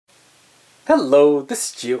Hello, this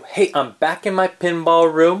is Gio. Hey, I'm back in my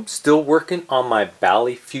pinball room, still working on my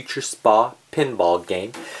Bally Future Spa pinball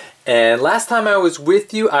game. And last time I was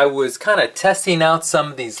with you, I was kind of testing out some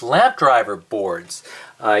of these lamp driver boards.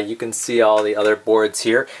 You can see all the other boards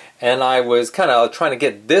here. And I was kind of trying to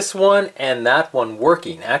get this one and that one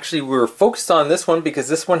working. Actually, we were focused on this one because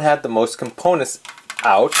this one had the most components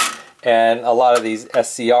out. And a lot of these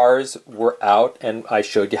SCRs were out. And I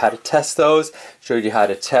showed you how to test those. Showed you how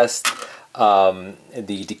to test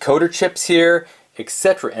the decoder chips here,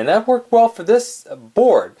 etc. And that worked well for this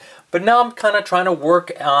board. But now I'm kind of trying to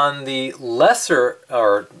work on the lesser,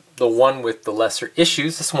 or the one with the lesser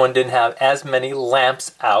issues. This one didn't have as many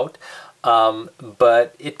lamps out,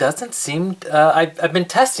 but it doesn't seem, I've been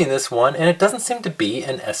testing this one and it doesn't seem to be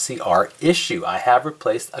an SCR issue. I have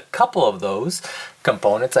replaced a couple of those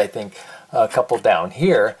components, I think a couple down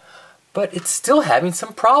here, but it's still having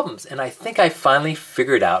some problems, and I think I finally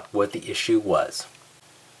figured out what the issue was.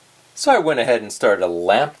 So I went ahead and started a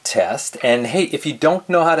lamp test, and hey, if you don't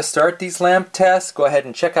know how to start these lamp tests, go ahead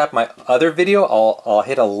and check out my other video. I'll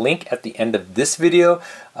hit a link at the end of this video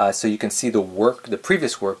so you can see the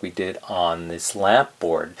previous work we did on this lamp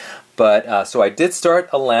board. But so I did start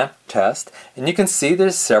a lamp test, and you can see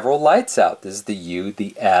there's several lights out. This is the U,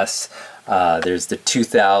 the S, there's the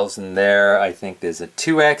 2000 there, I think there's a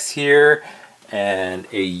 2X here, and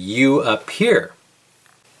a U up here.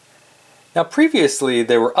 Now previously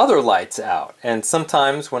there were other lights out, and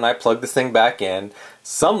sometimes when I plug this thing back in,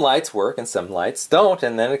 some lights work and some lights don't,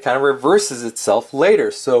 and then it kind of reverses itself later.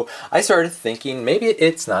 So I started thinking maybe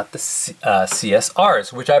it's not the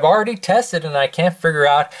CSRs, which I've already tested and I can't figure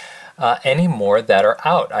out any more that are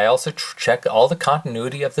out. I also checked all the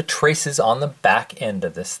continuity of the traces on the back end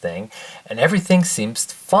of this thing, and everything seems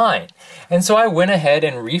fine. And so I went ahead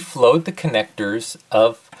and reflowed the connectors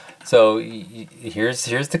of, so here's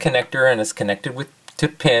the connector, and it's connected to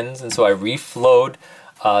pins, and so I reflowed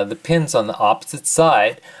the pins on the opposite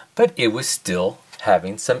side, but it was still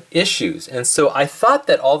having some issues. And so I thought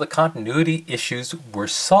that all the continuity issues were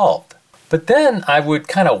solved. But then I would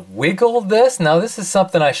kind of wiggle this. Now this is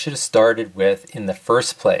something I should have started with in the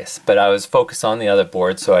first place, but I was focused on the other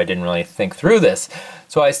board, so I didn't really think through this.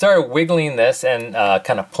 So I started wiggling this and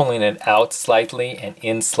kind of pulling it out slightly and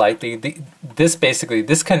in slightly. This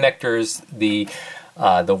connectors the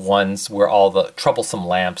ones where all the troublesome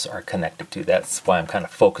lamps are connected to. That's why I'm kind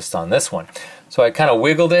of focused on this one. So I kind of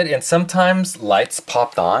wiggled it, and sometimes lights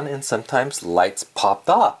popped on and sometimes lights popped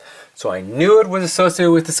off. So I knew it was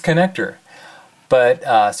associated with this connector.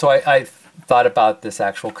 But so I thought about this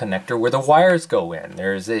actual connector where the wires go in.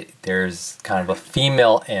 There's kind of a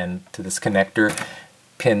female end to this connector.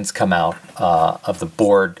 Pins come out of the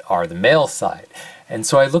board are the male side. And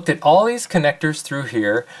so I looked at all these connectors through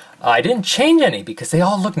here. I didn't change any because they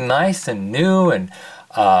all look nice and new and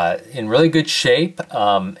in really good shape.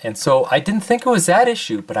 And so I didn't think it was that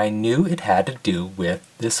issue, but I knew it had to do with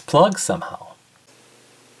this plug somehow.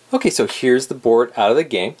 Okay, so here's the board out of the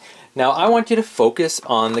game. Now I want you to focus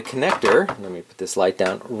on the connector. Let me put this light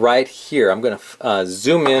down right here. I'm going to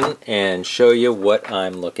zoom in and show you what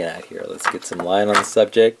I'm looking at here. Let's get some light on the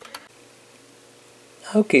subject.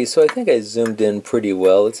 Okay, so I think I zoomed in pretty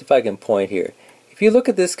well. Let's see if I can point here. If you look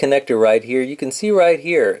at this connector right here, you can see right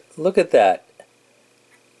here, look at that.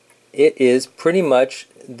 It is pretty much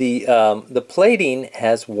the plating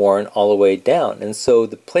has worn all the way down, and so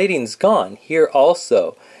the plating's gone here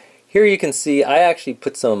also. Here you can see I actually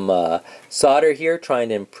put some solder here trying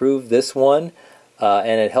to improve this one,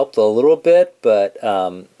 and it helped a little bit, but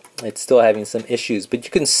it's still having some issues. But you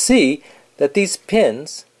can see that these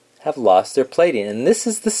pins have lost their plating, and this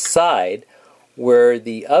is the side where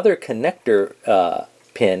the other connector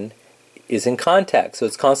pin is in contact, so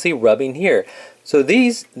it's constantly rubbing here. So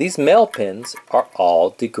these male pins are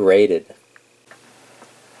all degraded.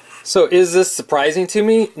 So is this surprising to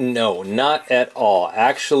me? No, not at all.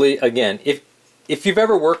 Actually, again, if you've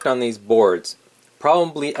ever worked on these boards,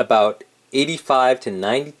 probably about 85 to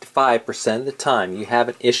 95% of the time you have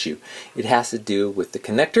an issue. It has to do with the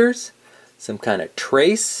connectors, some kind of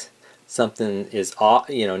trace, something is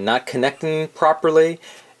not connecting properly,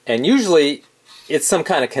 and usually it's some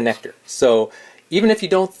kind of connector. So even if you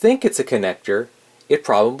don't think it's a connector, it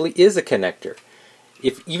probably is a connector.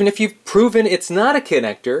 Even if you've proven it's not a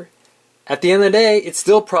connector, at the end of the day, it's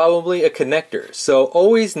still probably a connector. So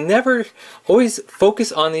always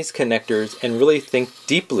focus on these connectors and really think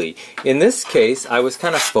deeply. In this case, I was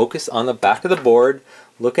kind of focused on the back of the board,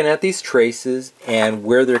 looking at these traces and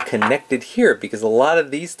where they're connected here, because a lot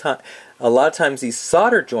of times these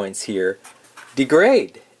solder joints here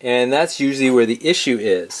degrade, and that's usually where the issue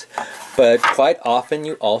is. But quite often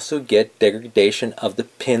you also get degradation of the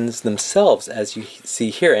pins themselves, as you see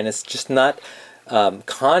here, and it's just not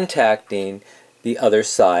contacting the other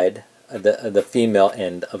side, the female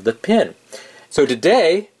end of the pin. So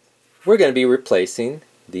today we're going to be replacing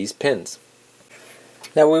these pins.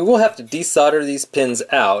 Now we will have to desolder these pins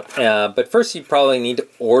out, but first you probably need to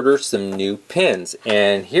order some new pins,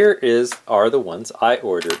 and here are the ones I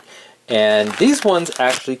ordered. And these ones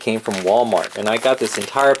actually came from Walmart, and I got this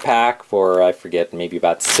entire pack for, I forget, maybe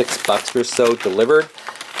about $6 or so delivered.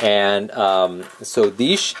 And so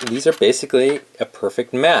these are basically a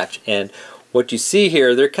perfect match. And what you see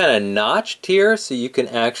here, they're kind of notched here, so you can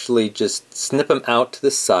actually just snip them out to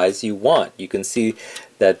the size you want. You can see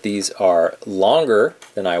that these are longer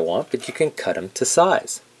than I want, but you can cut them to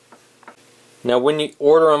size. Now when you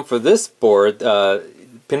order them for this board,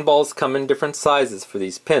 pinballs come in different sizes for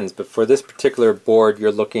these pins, but for this particular board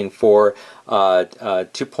you're looking for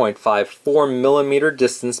 2.54 millimeter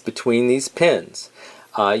distance between these pins.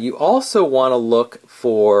 You also want to look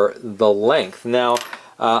for the length. Now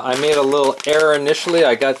I made a little error initially.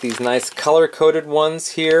 I got these nice color-coded ones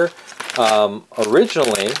here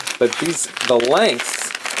originally, but the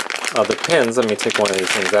lengths of the pins, let me take one of these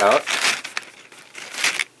things out.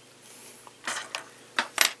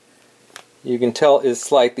 You can tell is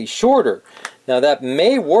slightly shorter. Now that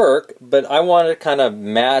may work, but I want to kind of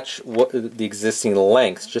match the existing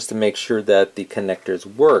lengths just to make sure that the connectors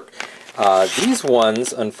work. These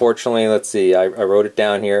ones, unfortunately, let's see, I wrote it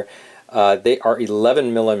down here. They are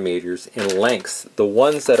 11 millimeters in lengths. The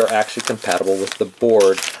ones that are actually compatible with the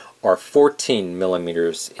board are 14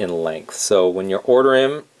 millimeters in length. So when you're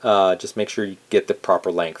ordering them, just make sure you get the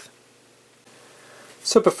proper length.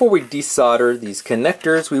 So before we desolder these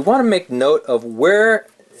connectors, we want to make note of where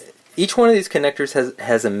each one of these connectors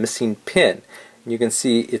has a missing pin. You can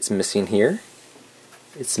see it's missing here,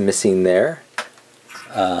 it's missing there.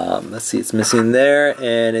 Let's see, it's missing there,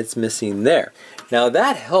 and it's missing there. Now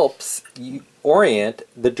that helps you orient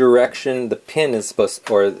the direction the pin is supposed,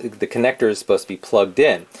 or the connector is supposed to be plugged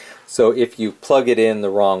in. So if you plug it in the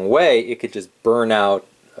wrong way, it could just burn out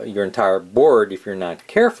your entire board if you're not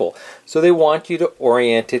careful. So they want you to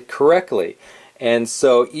orient it correctly. And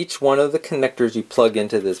so each one of the connectors you plug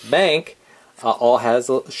into this bank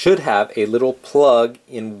should have a little plug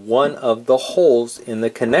in one of the holes in the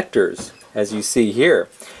connectors, as you see here.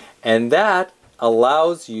 And that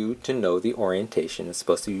allows you to know the orientation is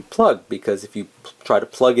supposed to be plugged, because if you try to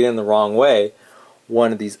plug it in the wrong way,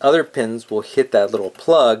 one of these other pins will hit that little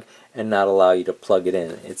plug and not allow you to plug it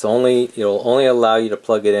in. It'll only allow you to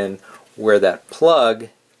plug it in where that plug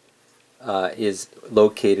is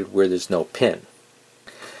located, where there's no pin.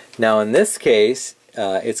 Now in this case,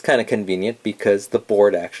 it's kind of convenient because the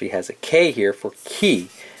board actually has a K here for key.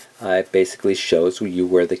 It basically shows you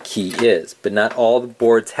where the key is, but not all the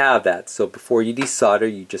boards have that. So before you desolder,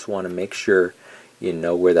 you just want to make sure you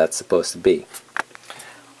know where that's supposed to be.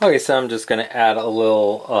 Okay, so I'm just going to add a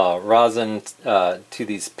little rosin to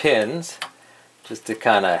these pins just to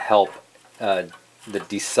kind of help the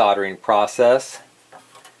desoldering process.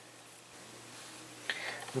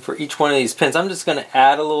 And for each one of these pins, I'm just going to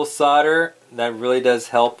add a little solder. That really does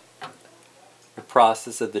help the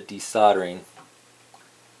process of the desoldering.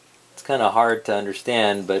 It's kind of hard to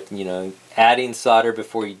understand, but you know, adding solder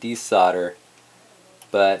before you desolder,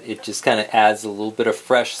 but it just kind of adds a little bit of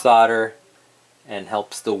fresh solder and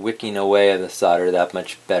helps the wicking away of the solder that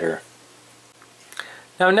much better.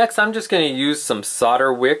 Now next I'm just going to use some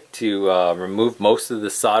solder wick to remove most of the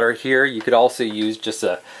solder here. You could also use just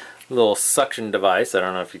a little suction device. I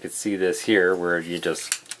don't know if you could see this here, where you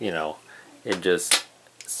just, you know, it just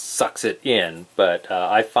sucks it in, but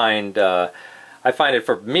I find it,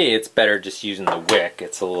 for me, it's better just using the wick.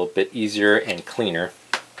 It's a little bit easier and cleaner.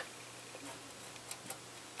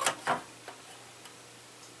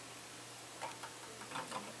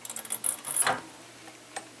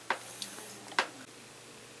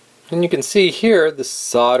 And you can see here the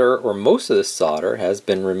solder, or most of the solder, has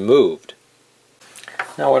been removed.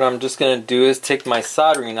 Now what I'm just going to do is take my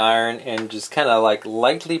soldering iron and just kind of like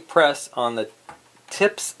lightly press on the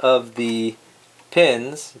tips of the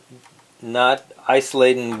pins, not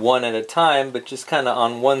isolating one at a time, but just kind of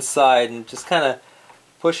on one side, and just kind of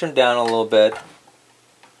push them down a little bit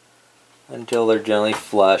until they're generally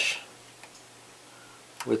flush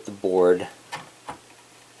with the board.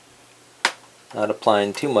 Not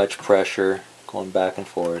applying too much pressure, going back and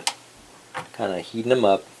forth, kind of heating them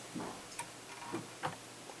up,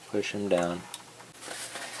 push them down.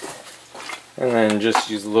 And then just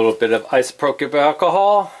use a little bit of isopropyl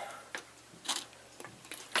alcohol.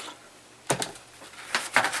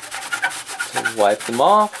 wipe them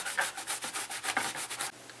off.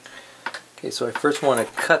 Okay, so I first want to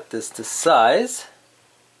cut this to size.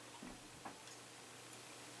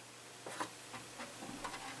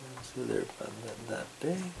 So they're about that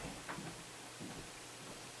big.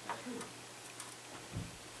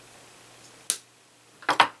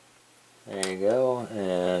 There you go,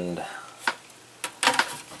 and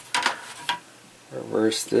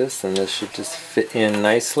reverse this, and this should just fit in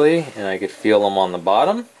nicely, and I could feel them on the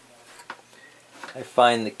bottom. I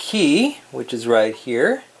find the key, which is right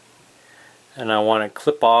here, and I want to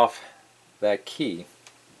clip off that key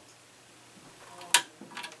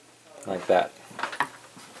like that.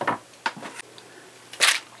 So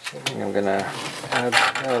I think I'm gonna add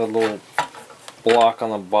a little block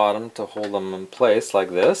on the bottom to hold them in place like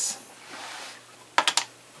this.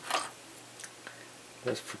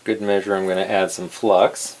 Just for good measure, I'm going to add some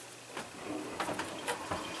flux.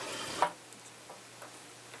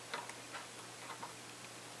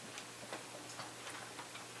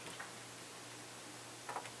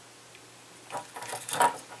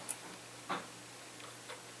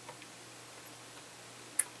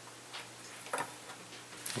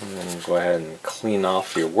 And then go ahead and clean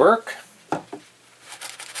off your work.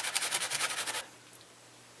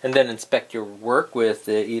 And then inspect your work with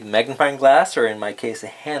either magnifying glass or, in my case, a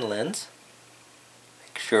hand lens.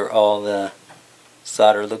 Make sure all the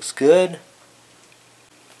solder looks good.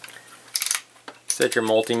 Set your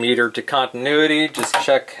multimeter to continuity. Just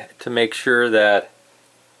check to make sure that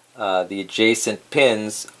the adjacent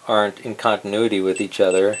pins aren't in continuity with each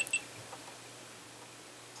other.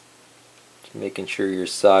 Just making sure your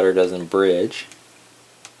solder doesn't bridge.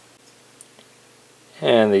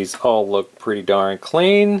 And these all look pretty darn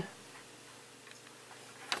clean.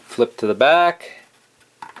 Flip to the back,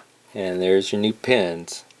 and there's your new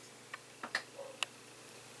pins.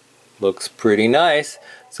 Looks pretty nice.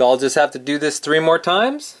 So I'll just have to do this 3 more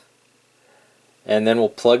times, and then we'll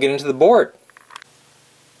plug it into the board.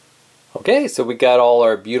 Okay, so we got all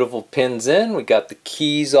our beautiful pins in. We got the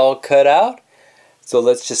keys all cut out. So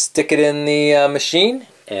let's just stick it in the machine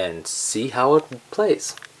and see how it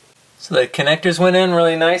plays. So the connectors went in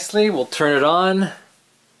really nicely. We'll turn it on.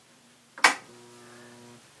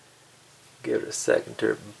 Give it a second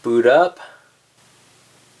to boot up.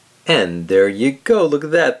 And there you go. Look at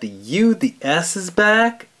that. The U, the S is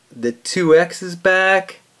back. The 2X is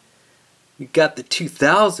back. You got the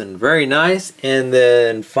 2000. Very nice. And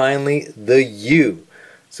then finally the U.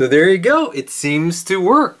 So there you go. It seems to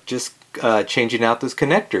work. Just changing out those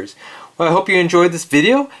connectors. Well, I hope you enjoyed this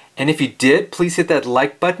video, and if you did, please hit that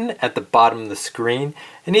like button at the bottom of the screen,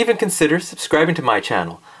 and even consider subscribing to my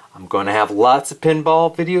channel. I'm going to have lots of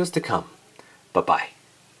pinball videos to come. Bye-bye.